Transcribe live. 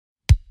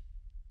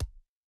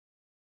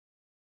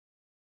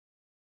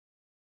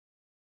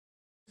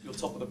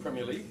top of the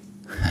Premier League.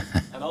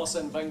 And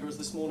Arsene Wenger has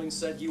this morning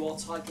said you are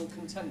title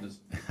contenders.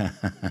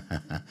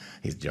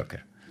 He's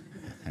joker.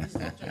 He's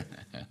not joking.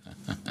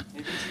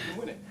 He thinks you can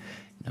win it.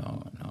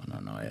 No.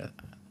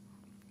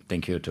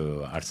 Thank you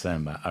to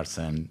Arsene, but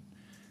Arsene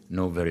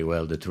knows very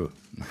well the truth.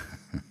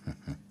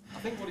 I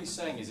think what he's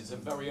saying is it's a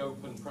very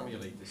open Premier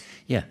League this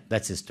year. Yeah,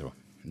 that is true.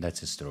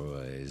 That is true.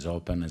 It's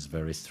open, it's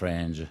very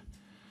strange,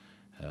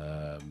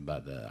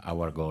 but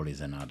our goal is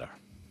another.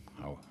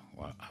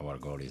 Our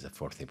goal is a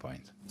 40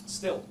 points.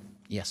 Still?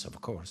 Yes, of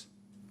course.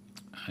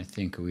 I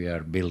think we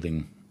are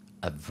building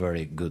a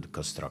very good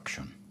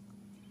construction.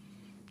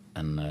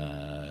 And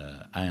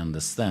I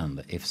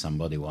understand if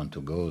somebody wants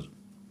to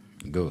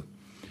go.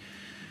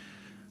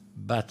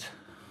 But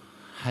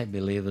I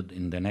believe that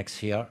in the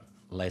next year,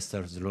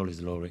 Leicester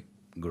slowly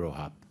grow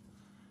up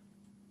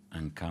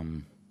and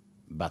come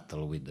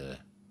battle with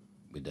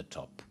the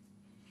top.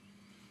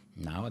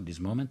 Now, at this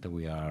moment,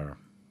 we are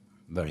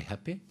very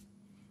happy.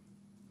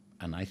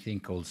 And I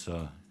think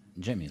also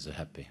Jamie is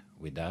happy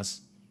with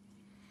us.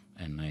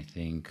 And I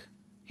think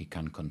he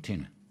can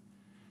continue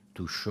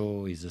to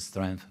show his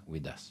strength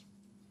with us.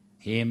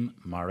 Him,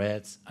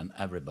 Maretz, and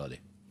everybody.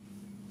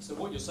 So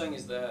what you're saying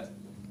is that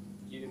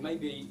it may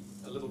be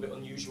a little bit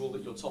unusual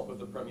that you're top of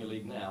the Premier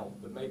League now,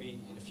 but maybe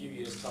in a few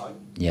years' time,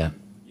 yeah,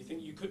 you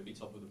think you could be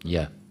top of the Premier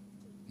League?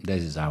 Yeah,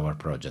 this is our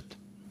project.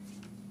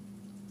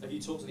 Have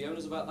you talked to the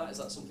owners about that? Is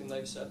that something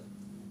they've said?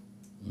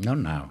 Not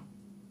now.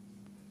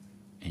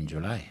 In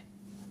July.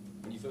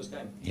 When you first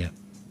came? Yeah.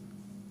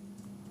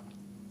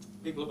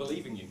 People are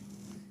believing you.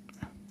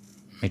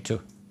 Me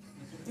too.